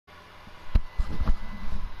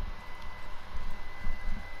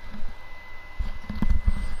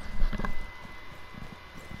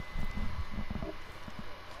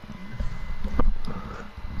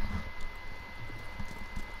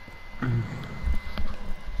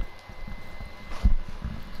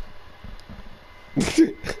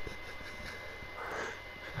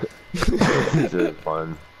This is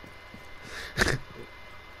fun.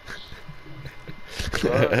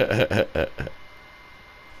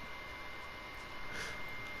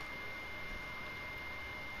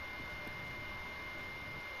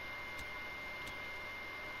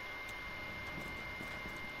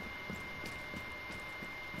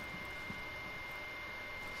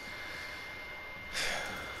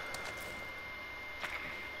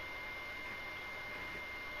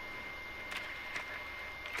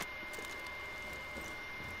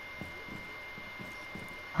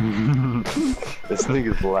 This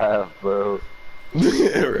nigga's laugh, bro.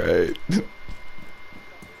 Yeah, right.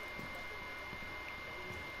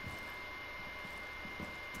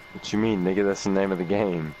 What you mean, nigga? That's the name of the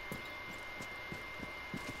game.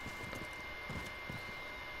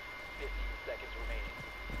 15 seconds remaining.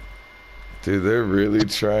 Dude, they're really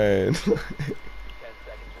trying. 10 seconds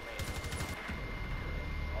remaining.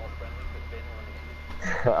 All friendlies have been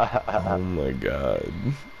eliminated. Oh my god.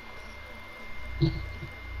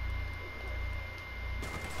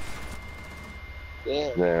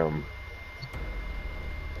 Damn, Damn.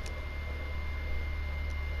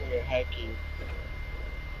 you're hacking.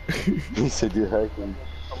 He said you're hacking.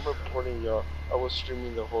 I'm reporting y'all. I was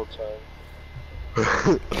streaming the whole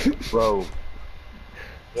time. Bro,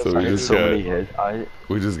 Yes, So I we hit just so got many hits.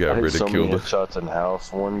 we just got I hit so many ridiculed. headshots in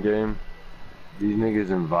house one game. These niggas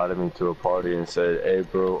invited me to a party and said, "Hey,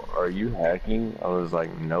 bro, are you hacking?" I was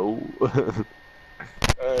like, "No."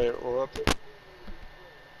 Alright, well, I'll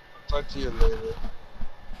talk to you later.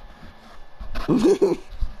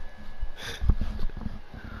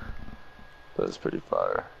 That's pretty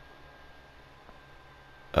fire.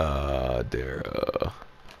 Dara.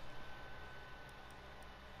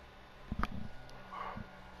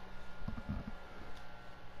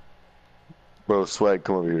 Bro, Swag,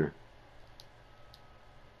 come over here.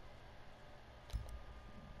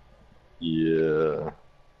 Yeah.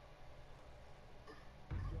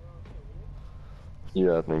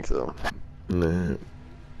 Yeah, I think so. Nah.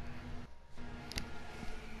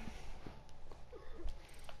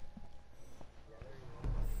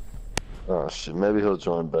 Oh shit, maybe he'll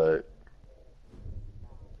join back.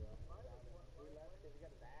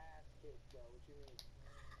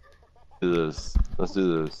 Do this. Let's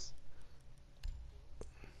do this.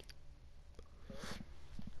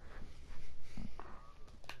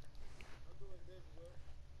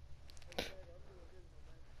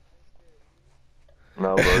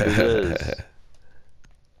 No, bro, do this.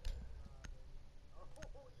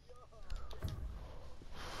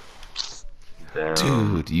 Damn.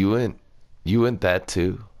 Dude, you went that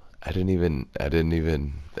too. I didn't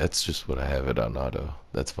even, that's just what I have it on auto.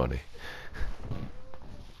 That's funny.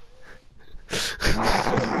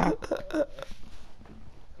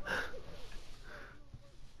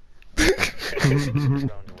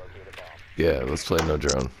 Yeah, let's play no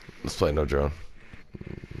drone. Let's play no drone.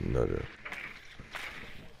 No drone.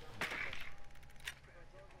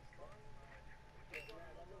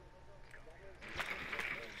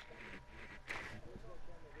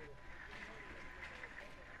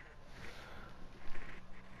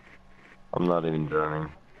 I'm not even joining.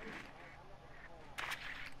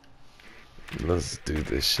 Let's do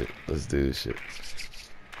this shit. Let's do this shit.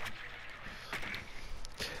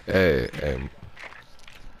 Hey,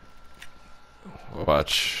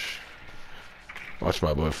 watch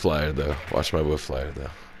my boy Flyer though. Watch my boy Flyer though.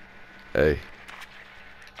 Hey.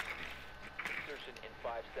 Insertion in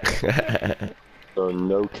 5 seconds. So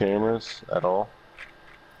no cameras at all?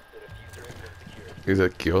 The diffuser has been secured. He's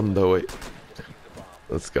like, ¿Qué onda, wait?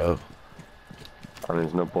 Let's go. I mean,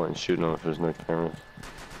 there's no point in shooting them if there's no cameras.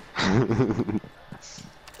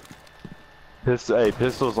 Hey,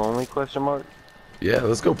 pistols only, question mark? Yeah,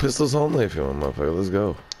 let's go pistols only if you want, motherfucker. Let's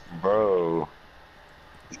go. Bro.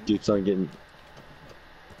 It keeps on getting...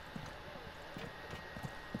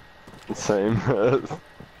 Same.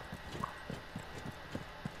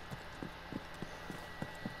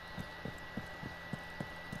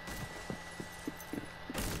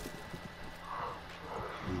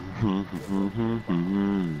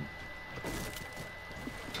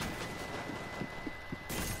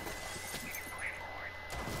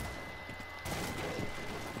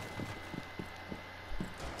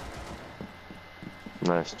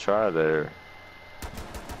 Nice try there.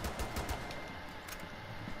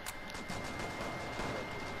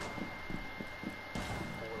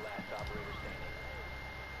 Four last operators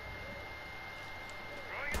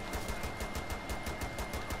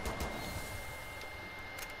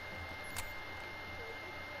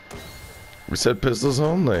standing. We said pistols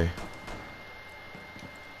only.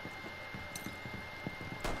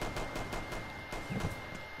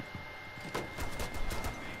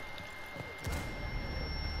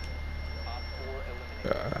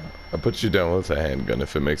 put you down with a handgun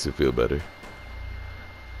if it makes you feel better.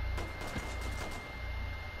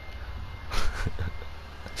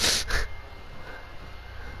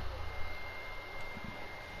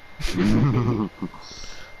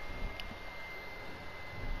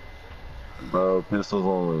 Bro, pistols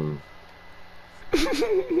only.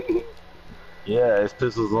 Yeah, it's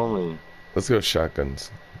pistols only. Let's go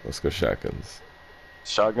shotguns. Let's go shotguns.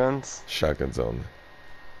 Shotguns? Shotguns only.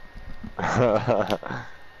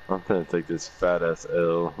 I'm gonna take this fat ass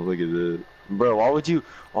L. Look at this. Bro, why would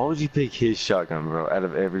you pick his shotgun, bro, out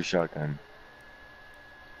of every shotgun?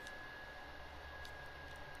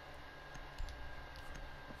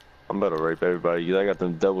 I'm about to rape everybody because I got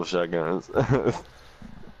them double shotguns.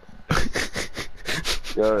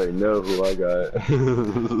 You already know who I got.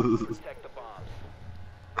 Protect the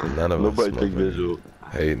bombs. None of Nobody us. take visual.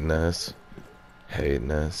 Hating us.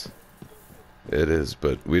 Hating us. It is,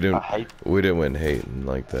 but we didn't. I hate We didn't win hating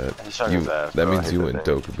like that. His shotgun's ass, That bro. I means hate you that went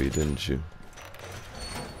thing. Dokkaebi, didn't you?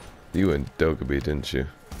 You went Dokkaebi, didn't you?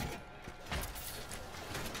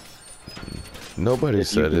 Nobody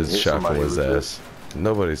If you said can his hit shotgun somebody was with it. ass.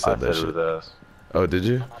 Nobody I said that said it shit. was ass. Oh, did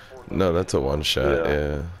you? No, that's a one shot. Yeah.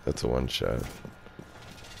 Yeah, that's a one shot.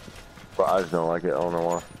 But I just don't like it. I don't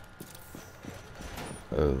know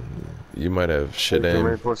why. You might have shit Hey, come aim.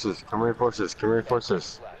 reinforce this. Come reinforce this. Come reinforce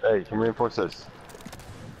this. Hey, come reinforce this.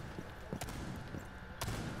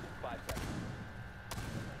 5 seconds.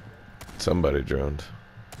 Somebody droned.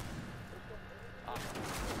 Op 4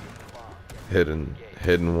 defused the bomb.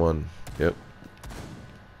 Hidden one. Yep.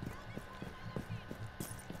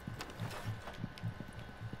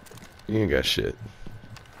 You ain't got shit.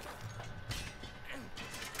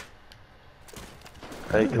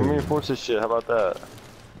 Hey, come reinforce this shit. How about that?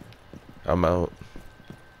 I'm out.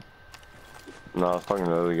 No, I was talking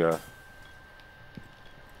to the other guy.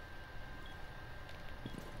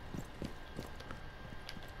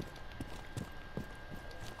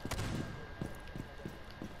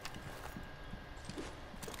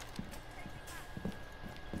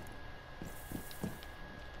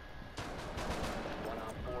 One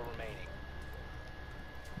on 4 remaining.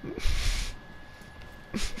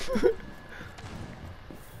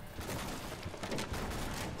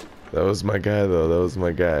 That was my guy, though. That was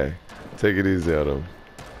my guy. Take it easy on him.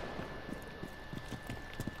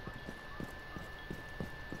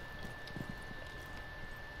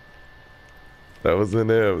 That wasn't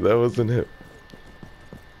him. That wasn't him.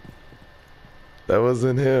 That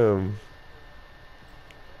wasn't him.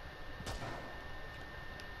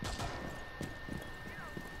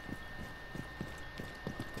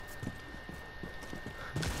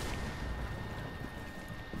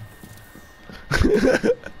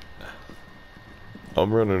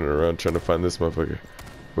 I'm running around trying to find this motherfucker.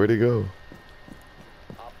 Where'd he go?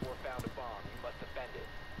 Op 4 found a bomb. You must defend it.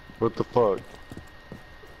 What the fuck?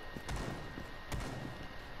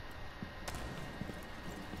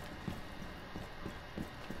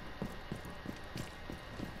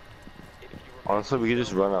 If you remain Honestly, we could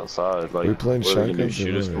just run outside. Like, We playing what are we gonna do? shotguns or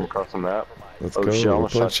Shoot us what? from across the map? Let's Oh, go. shit, I We're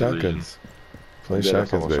almost playing shot you, dude. shotguns. Playing Yeah,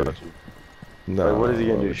 that's shotguns, almost baby. shot you. No. Like, what is he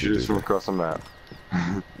gonna why do? would you Shoot us do from that? across the map?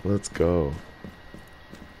 Let's go.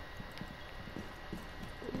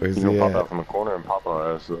 Where's He's he gonna pop at? out from the corner and pop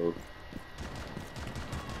our ass, though.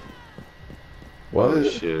 What? Oh,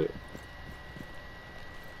 shit.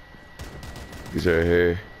 He's right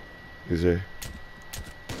here. He's right.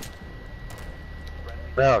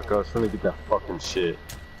 Now, I was trying to get that fucking shit.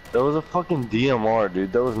 That was a fucking DMR,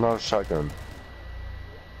 dude. That was not a shotgun.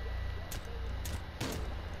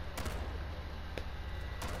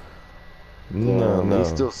 No, Damn, no. He's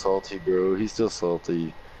still salty, bro. He's still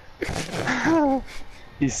salty.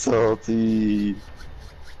 He's salty.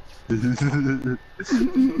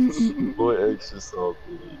 Boy, extra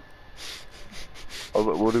salty. Oh,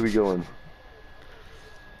 but where are we going?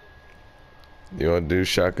 You want to do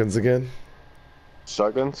shotguns again?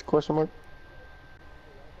 Shotguns? Question mark?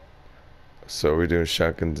 So are we doing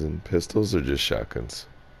shotguns and pistols or just shotguns?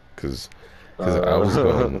 Cause I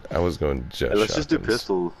was going just Hey, let's just do shotguns.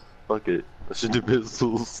 pistols. Fuck it. Let's just do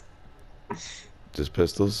pistols. Just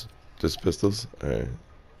pistols? Just pistols? Alright.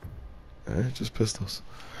 Alright, just pistols.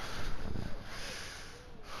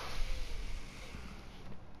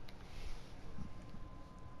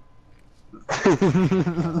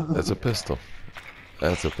 That's a pistol.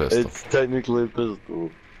 That's a pistol. It's technically a pistol.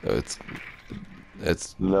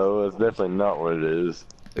 It's No, it's definitely not what it is.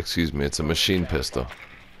 excuse me, it's a machine pistol.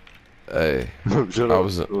 Hey, Shut I up.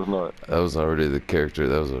 was It was not. that was already the character.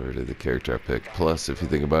 That was already the character I picked. Plus, if you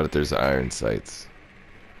think about it, there's iron sights.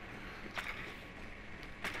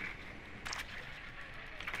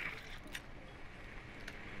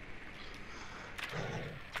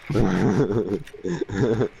 Insertion in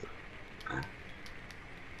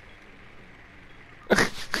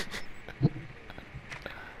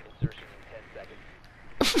 10 seconds.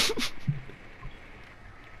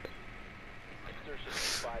 Insertion in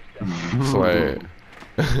 5 seconds. Flare.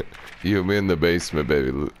 You and me in the basement,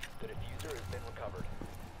 baby. The diffuser has been recovered.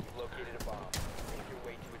 You've located a bomb. Make your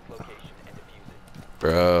way to its location and defuse it.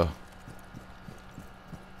 Bro.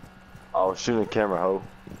 I was shooting a camera, ho.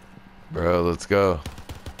 Bro, let's go.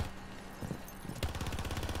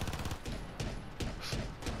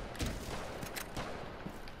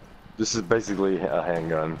 This is basically a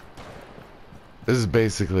handgun. This is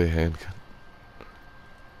basically a handgun.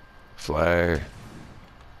 Flare.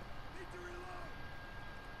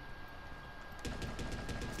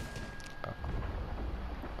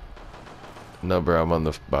 No, bro, I'm on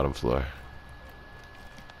the bottom floor.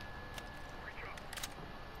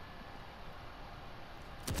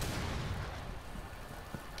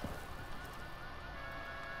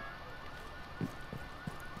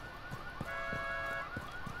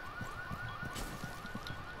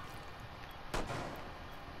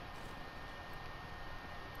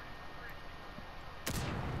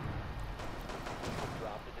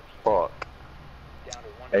 Drop the diffuser. Fuck. Down to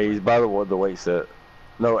one. Hey, he's by the weight set.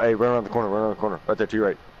 No, hey, run around the corner, run around the corner. Right there to your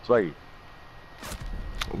right. Swaggy.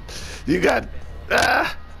 You got.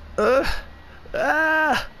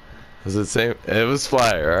 Was it same? It was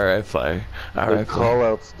Flyer. Alright, Flyer. The Alright,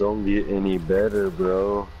 Flyer. callouts don't get any better,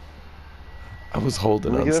 bro. I was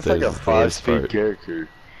holding on Nigga, that's stage. like a That's the worst 5-speed part. character.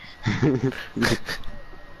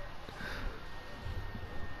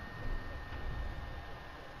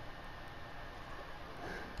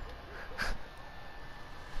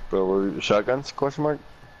 Bro, shotguns? Question mark?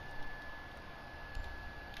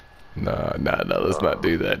 No, let's not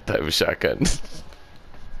do that type of shotgun.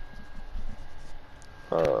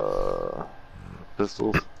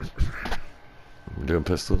 Pistols. We're doing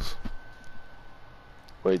pistols.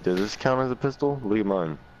 Wait, does this count as a pistol? Look at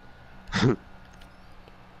mine.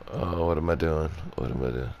 Oh, what am I doing? What am I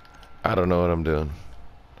doing? I don't know what I'm doing.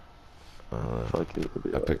 Fuck it.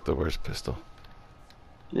 I picked the worst pistol.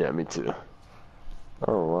 Yeah, me too.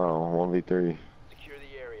 Oh wow, 1v3. Secure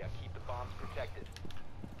the area. Keep the bombs protected.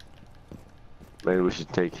 Maybe we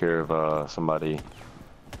should take care of somebody.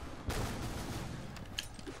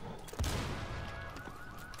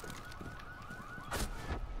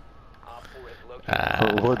 Op 4 has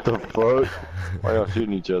located. What the fuck? Why y'all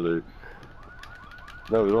shooting each other?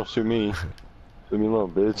 No, don't shoot me. Leave me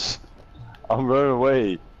alone, bitch. I'm running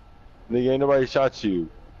away. Nigga, ain't nobody shot you.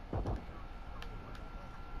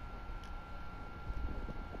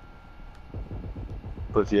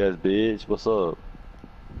 Pussy ass bitch, what's up?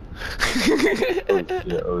 Oh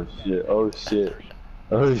shit, oh shit, oh shit.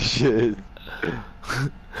 Oh shit.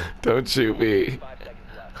 Don't shoot me. 5 seconds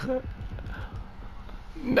left.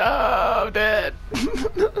 No, I'm dead. Op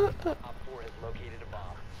 4 has located a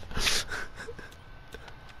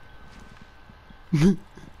bomb.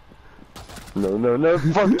 No,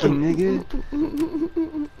 fucking nigga.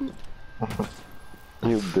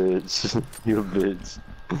 You bitch. You bitch.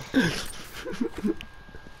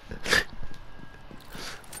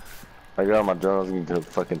 I got my drone, I was going to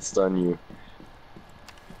fucking stun you.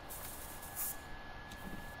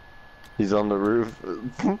 He's on the roof.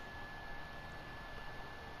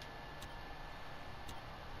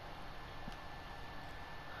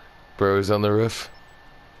 Bro, he's on the roof.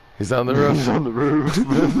 He's on the roof. He's on the roof.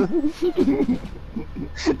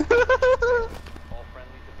 All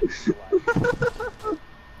friendlies have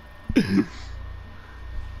been neutralized.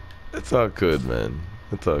 It's all good, man.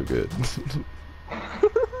 It's all good.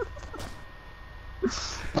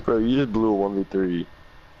 Bro, you just blew a 1v3.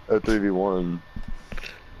 A 3v1.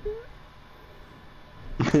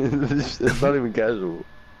 It's not even casual.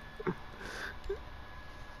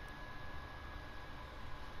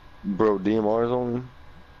 Bro, DMR is only?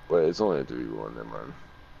 Wait, it's only a 3v1, never mind.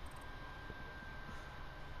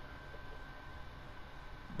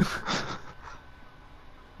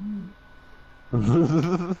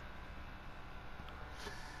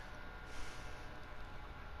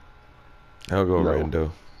 I'll go No.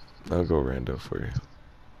 rando. I'll go rando for you.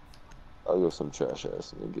 I'll go some trash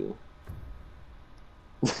ass nigga.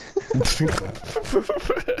 We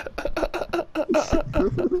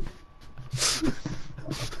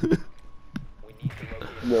need to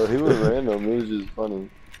locate. No, he was random, it was just funny.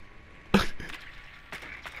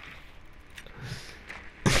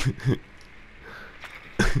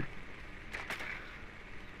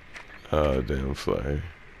 Oh, damn Flyer.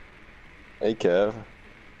 Hey, Kev.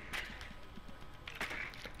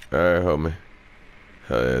 Alright, homie.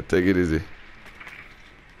 Hell yeah, take it easy.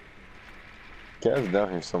 Cat's down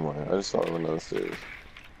here somewhere. I just saw her on the stairs.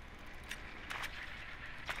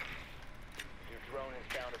 Your drone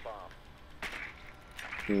has found a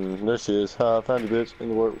bomb. There she is. Ha, I found you, bitch. In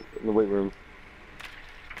the weight room.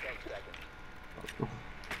 10 seconds.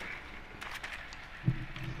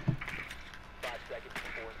 5 seconds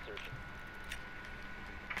before insertion.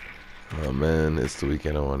 Oh man, it's the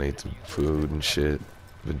weekend. I want to eat some food and shit.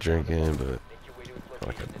 Been drinking, but Make your way to its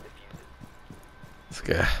location and defuse it. this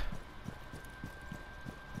guy.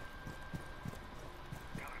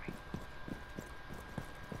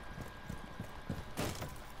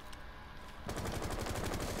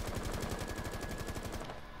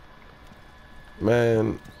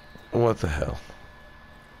 Man, what the hell?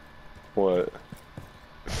 What?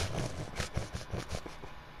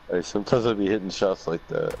 Hey, sometimes I be hitting shots like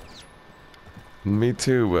that. Me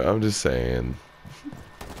too, but I'm just saying.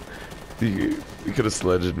 You could have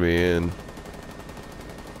sledged me in.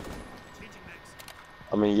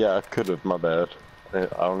 I mean, yeah, I could have. My bad. I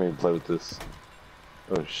don't even play with this.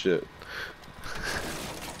 Oh shit.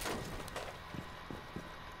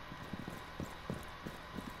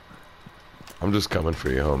 I'm just coming for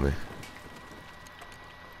you, homie.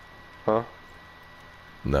 Huh?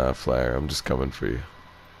 Nah, Flyer, I'm just coming for you.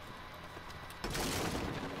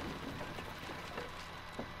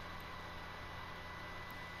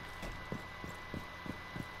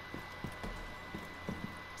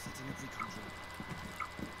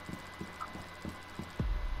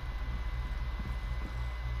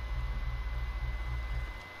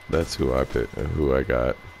 That's who I picked, who I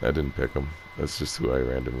got. I didn't pick him. That's just who I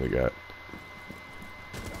randomly got.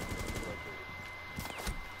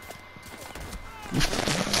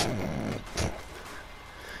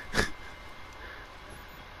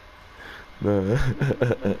 No.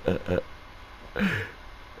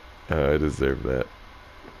 I deserve that.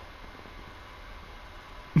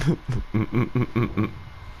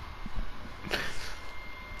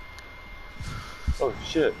 Oh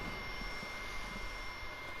shit.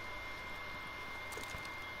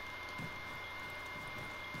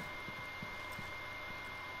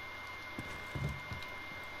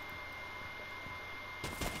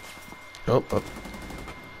 Oh, oh.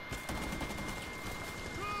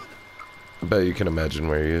 I bet you can imagine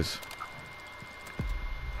where he is.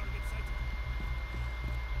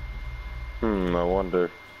 I wonder.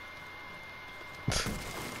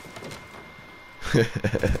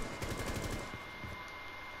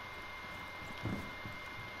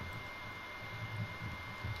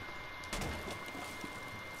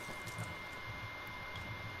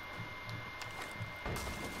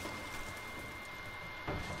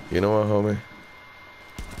 You know what, homie?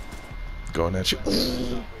 Going at you.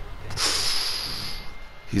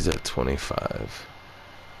 He's at 25.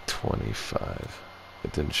 25.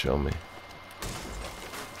 It didn't show me.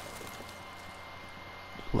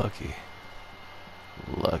 Lucky.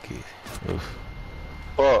 Lucky. Oof.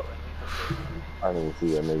 Fuck. I didn't even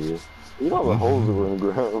see that nigga. You know the holes that were in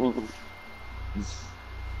the ground.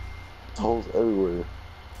 Holes everywhere.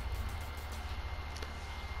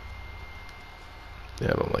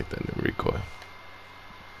 Yeah, I don't like that new recoil.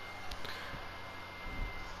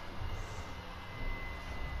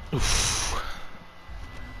 Oof.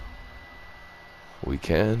 We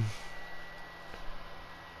can.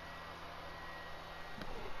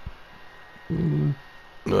 You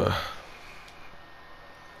know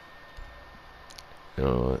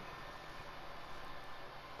what?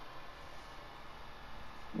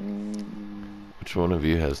 Which one of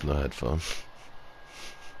you has no headphones?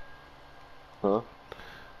 Huh?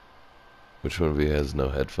 Which one of you has no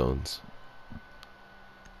headphones?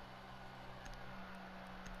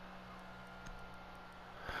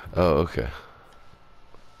 Oh, okay.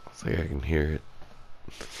 It's like I can hear it.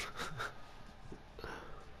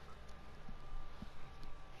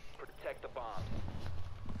 Protect the bomb.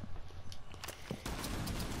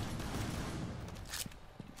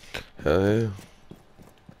 Hell yeah.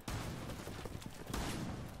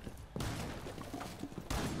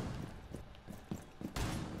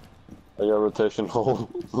 I got a rotation hole.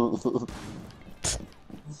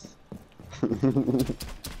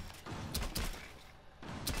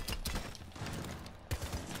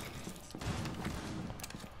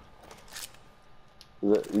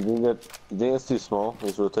 You think that's too small?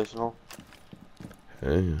 This rotation hole?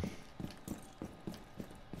 Yeah.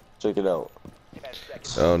 Check it out. 10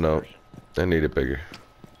 seconds. Oh no, I need it bigger.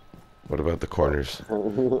 What about the corners? I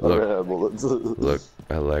ran out of bullets. Look,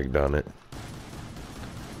 I lagged on it.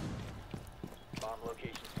 Bomb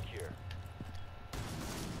location secure.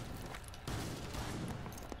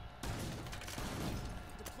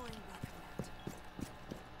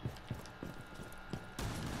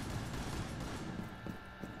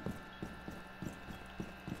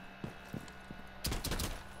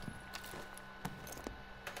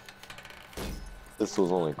 This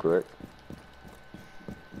was only correct.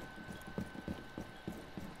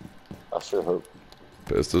 I sure hope.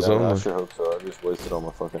 Pistols Yeah, I only. sure hope so. I just wasted all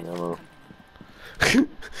my fucking ammo.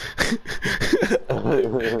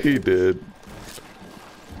 He did.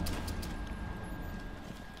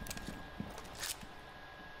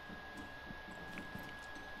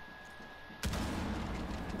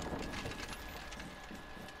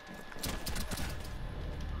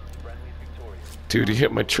 Friendly's victorious. Dude, you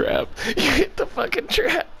hit my trap. You hit the fucking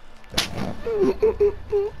trap.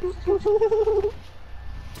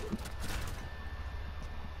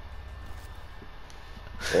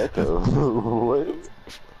 Echo. What?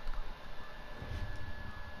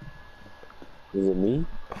 Is it me?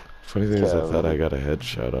 Funny thing is, I thought I Cav. got a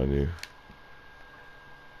headshot on you.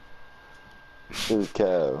 It was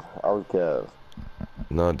Cav. I was Cav.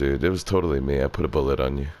 No, dude, it was totally me. I put a bullet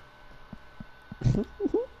on you.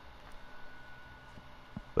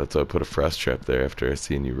 That's why I put a frost trap there after I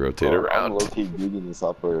seen you rotate I'm around. low-key digging this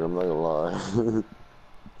operator, I'm not gonna lie.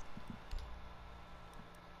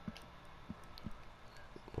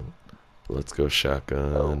 Let's go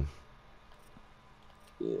shotgun.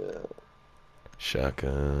 Yeah.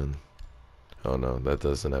 Shotgun. Oh no, that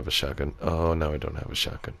doesn't have a shotgun. Oh, now I don't have a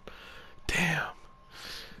shotgun. Damn.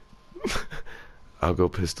 I'll go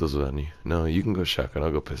pistols on you. No, you can go shotgun.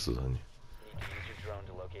 I'll go pistols on you. You need to use your drone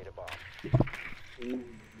to locate a bomb.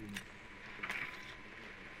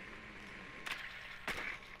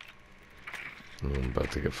 I'm about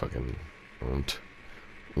to get fucking unt.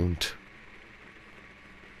 Unt.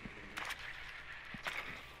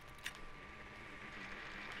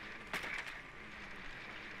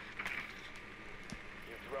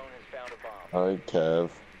 Your drone has found a bomb. Alright, Cav.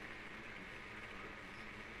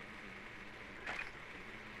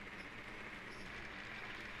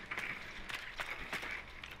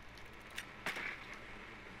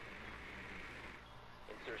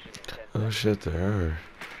 Insertion in 10 Oh seconds. shit, there are.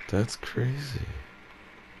 That's crazy.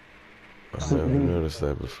 I've never noticed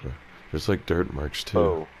that before. There's like dirt marks too.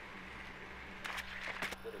 Oh.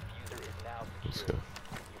 The diffuser is now Let's secure. go.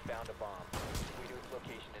 You found a bomb. Move to its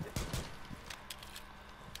location and defuse it.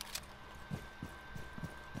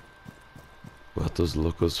 About those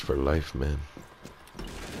locos for life, man.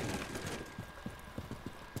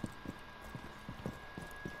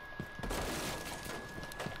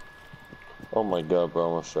 Oh my god, bro, I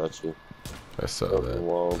almost shot you. I saw Fucking that.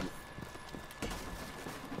 wild.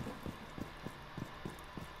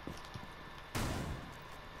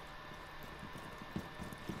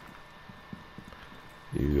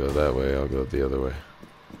 You go that way, I'll go the other way.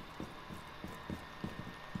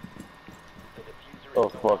 The diffuser Oh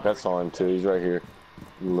is no fuck, I longer saw him too. He's right here.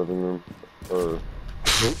 In the living room. Or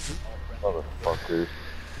motherfucker.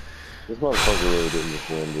 This motherfucker really didn't just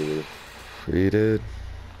win, dude. He did.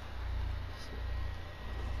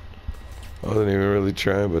 I wasn't even really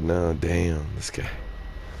trying, but now, damn, this guy.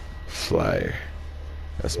 Flyer.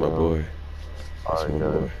 That's my Yeah. boy. That's Alright, my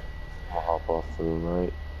guys. boy. I'm gonna hop off for the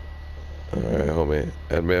night. Alright, homie.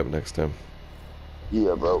 Add me up next time.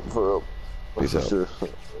 Yeah, bro, for real. Peace For out. sure.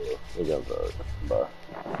 We got that. Bye.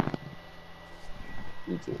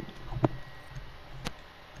 You too.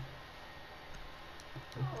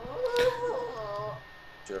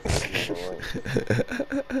 Jefferson,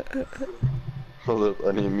 hold up,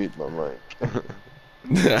 I need to mute my mic.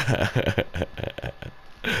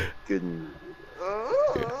 Good news.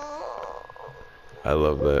 I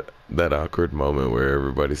love that awkward moment where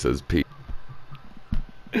everybody says Pete.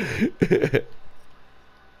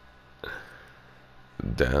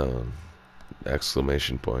 Down.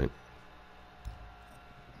 Exclamation point.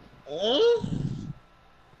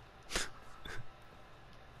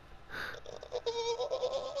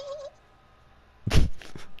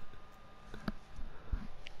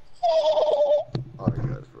 Alright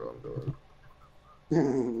guys, bro, I'm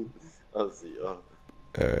going. I'll see y'all.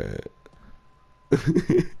 Alright.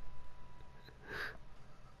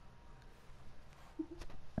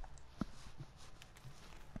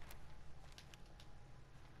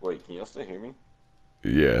 Wait, can y'all still hear me?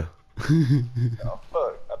 Yeah. Oh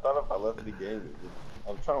fuck, I thought if I left the game,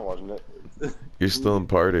 I'm trying to watch Netflix. You're still in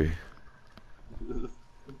party.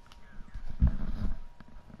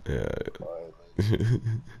 Yeah. Alright,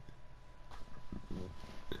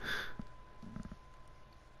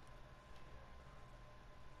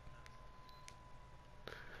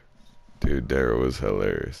 Dude, Daryl was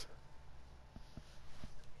hilarious.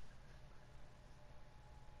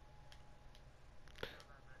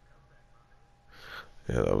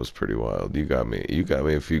 Yeah, that was pretty wild. You got me. You got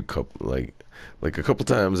me a few couple like a couple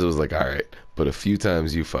times it was like, all right, but a few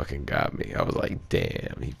times you fucking got me. I was like,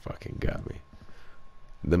 damn, he fucking got me.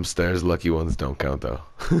 Them stairs, lucky ones don't count though.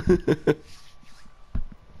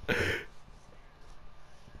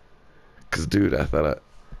 Cause dude, I thought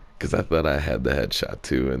I had the headshot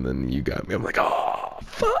too, and then you got me. I'm like, oh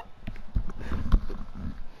fuck.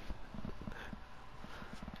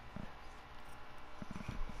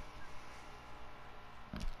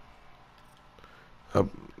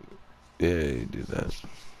 Yeah, you do that.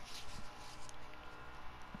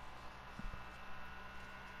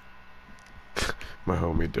 My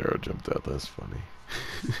homie Daryl jumped out. That's funny.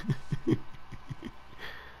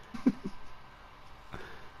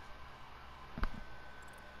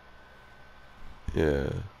 Yeah.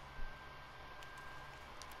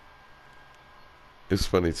 It's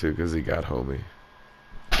funny too, cause he got homie.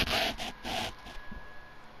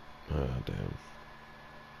 Oh damn.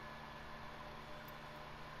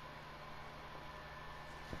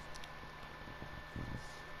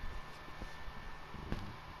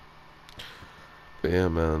 But yeah,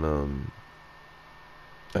 man.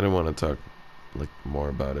 I didn't want to talk like more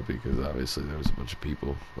about it because obviously there was a bunch of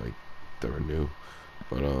people like that were new.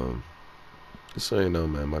 But just so you know,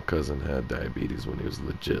 man, my cousin had diabetes when he was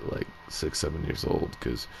legit like 6, 7 years old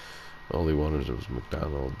because all he wanted was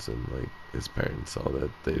McDonald's, and like his parents, all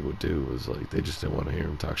that they would do was like they just didn't want to hear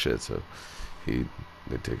him talk shit, so they'd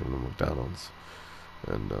take him to McDonald's,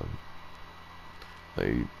 and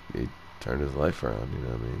he turned his life around. You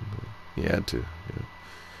know what I mean? He had to. You know?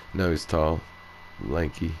 Now he's tall,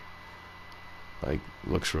 lanky, like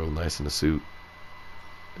looks real nice in a suit.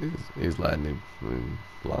 He's Latin,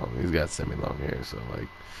 long. He's got semi-long hair, so like,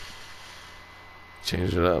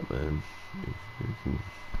 change it up, man. You can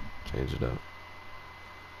change it up.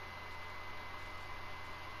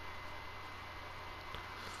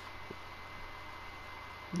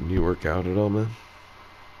 You work out at all, man?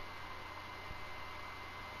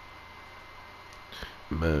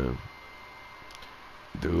 Man,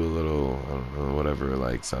 do a little, I don't know, whatever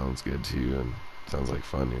like sounds good to you and sounds like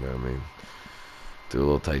fun, you know what I mean? Do a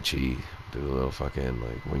little Tai Chi, do a little fucking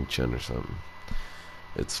like Wing Chun or something.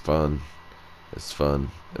 It's fun. It's fun.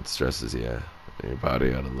 It stresses you, your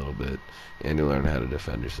body out a little bit, and you learn how to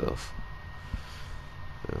defend yourself.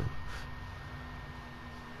 Yeah.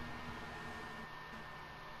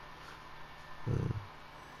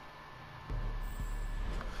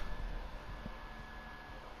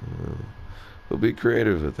 Well, be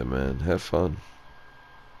creative with it, man. Have fun.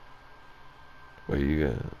 Well,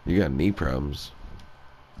 you got knee problems.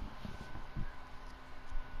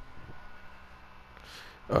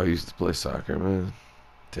 Oh, I used to play soccer, man.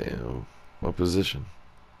 Damn. What position?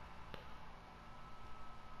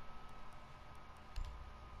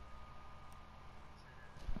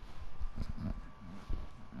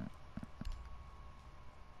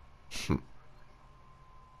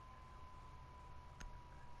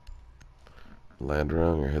 Land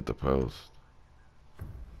wrong or hit the post?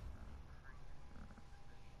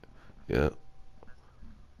 Yep.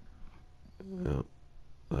 Yep.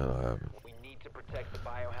 That'll happen. We need to protect the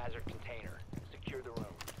biohazard container. Secure the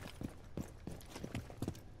room.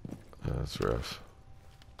 That's rough.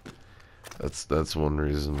 That's one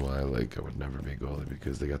reason why like I would never be goalie,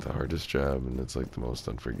 because they got the hardest job and it's like the most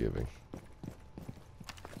unforgiving.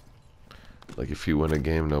 Like if you win a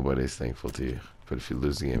game, nobody's thankful to you, but if you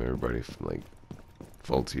lose the game, everybody like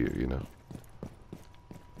faults you, you know.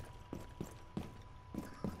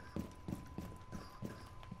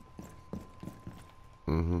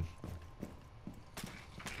 Mm-hmm.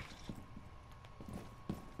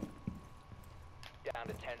 Down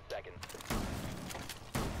to 10 seconds.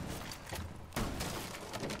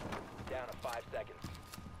 Down to 5 seconds.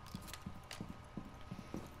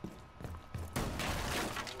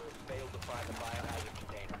 You have failed to find the biohazard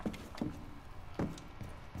container.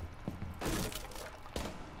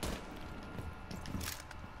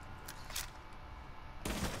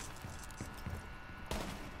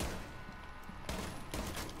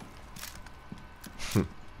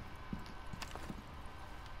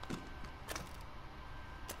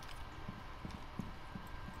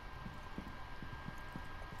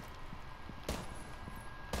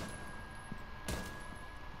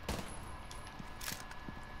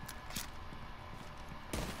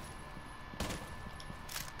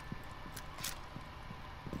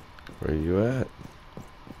 Where you at?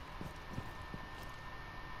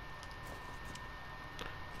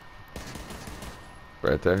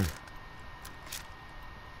 Right there.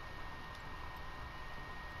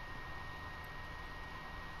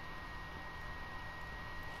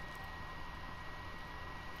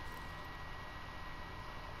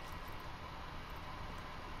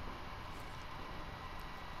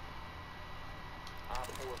 Op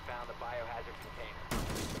 4 found the biohazard container.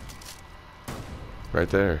 Right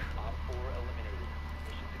there. Op 4 eliminated.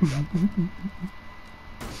 Mission successful.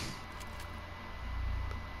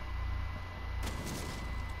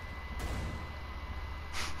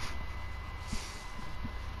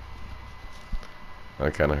 I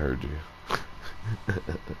kind of heard you.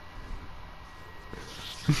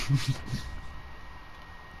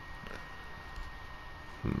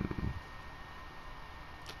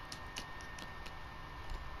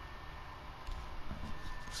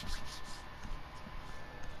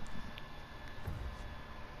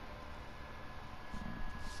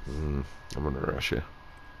 I'm gonna rush you.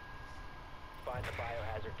 Find the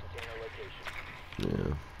biohazard container location.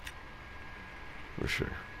 Yeah, for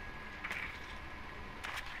sure.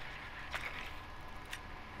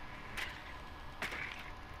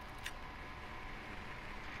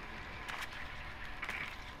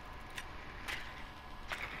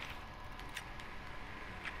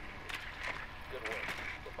 Good work.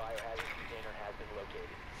 The biohazard container has been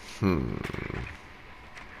located.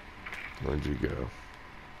 Where'd you go?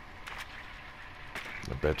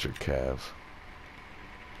 I bet your calves.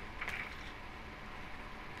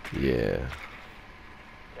 Yeah, 10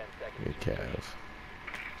 seconds. your to calves.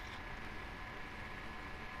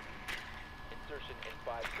 insertion in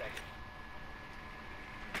 5 seconds.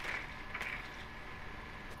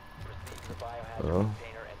 Proceed to the biohazard Well,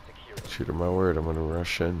 container and secure it. shoot her my word, I'm gonna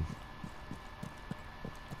rush in.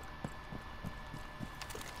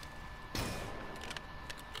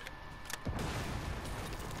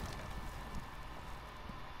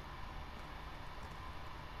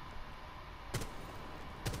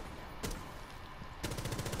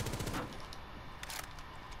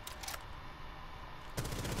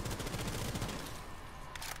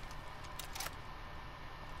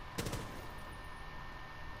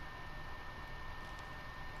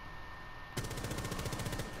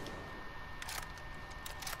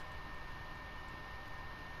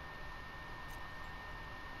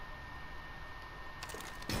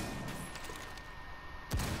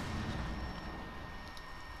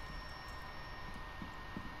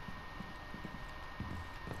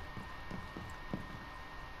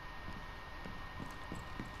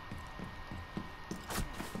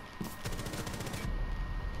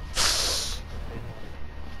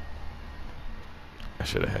 I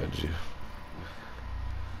should have had you.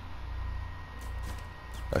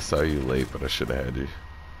 I saw you late, but I should have had you.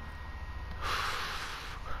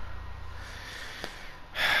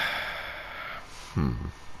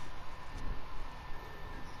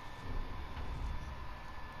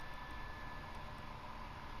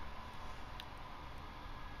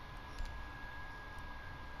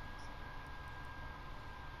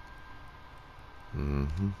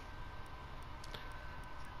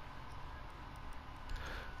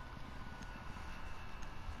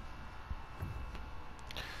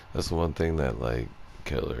 That's the one thing that, like,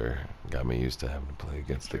 Killer got me used to having to play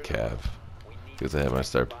against the Cav. Because I had to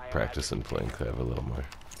start practicing playing Cav a little more.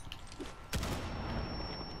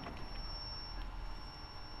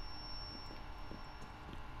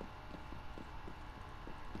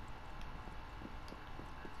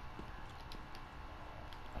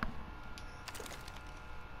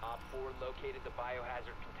 Op 4 located the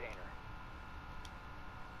biohazard container.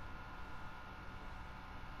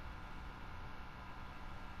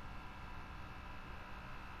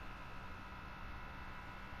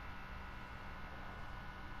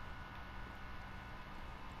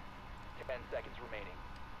 Ten seconds remaining.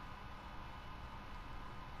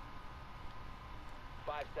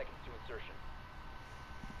 5 seconds to insertion.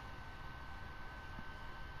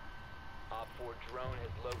 Op 4 drone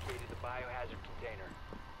has located the biohazard container.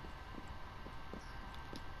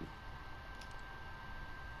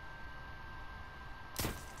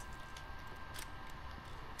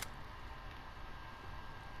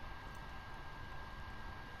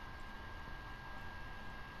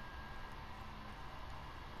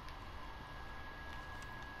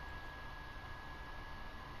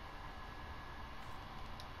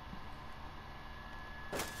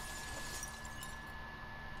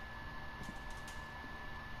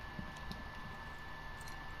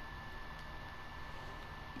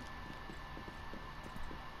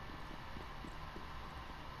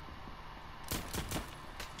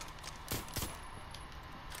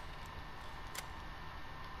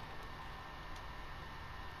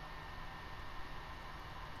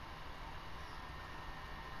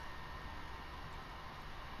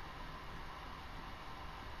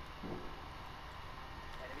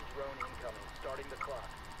 Enemy drone incoming. Starting the clock.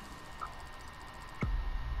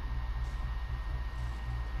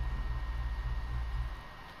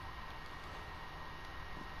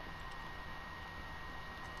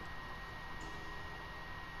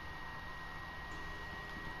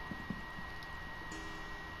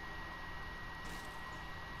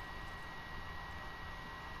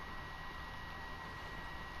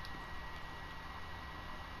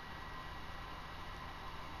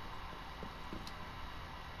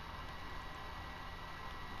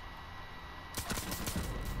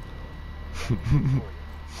 To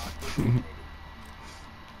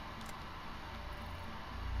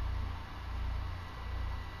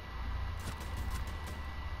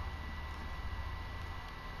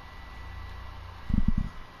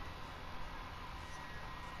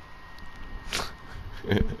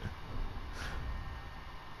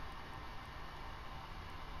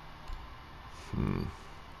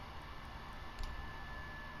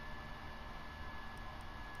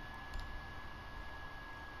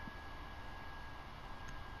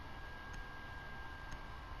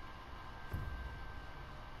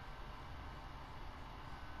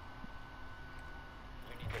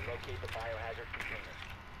locate the biohazard container.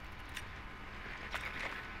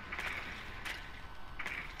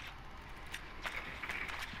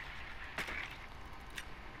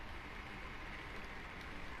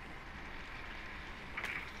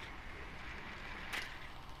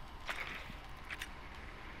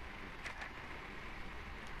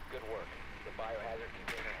 Good work. The biohazard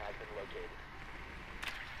container has been located.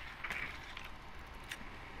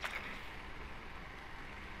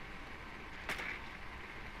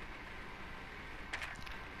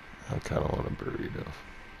 I kind of want a burrito. 10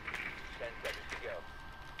 seconds to go.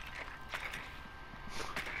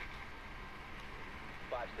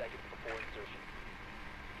 5 seconds before insertion.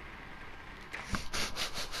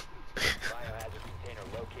 Biohazard container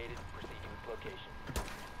located. Proceed to its location.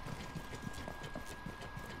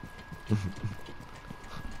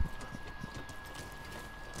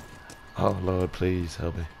 Oh Lord, please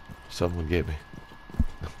help me. Someone get me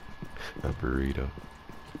a burrito.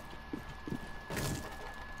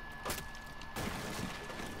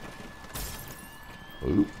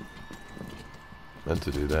 Oop. Meant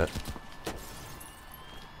to do that.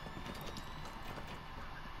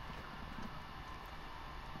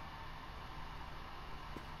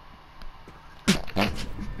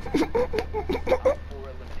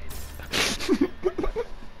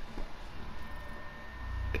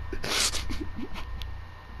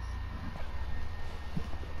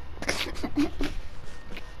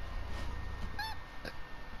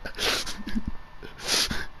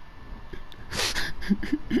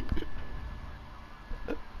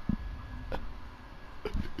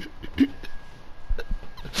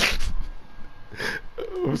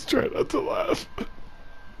 I was trying not to laugh.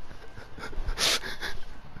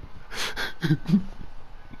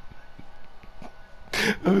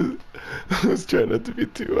 I was trying not to be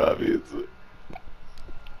too obvious.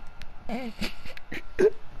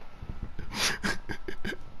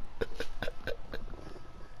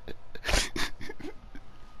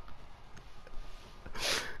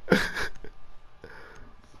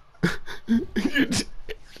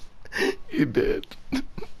 You did.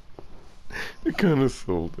 You kind of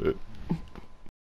sold it.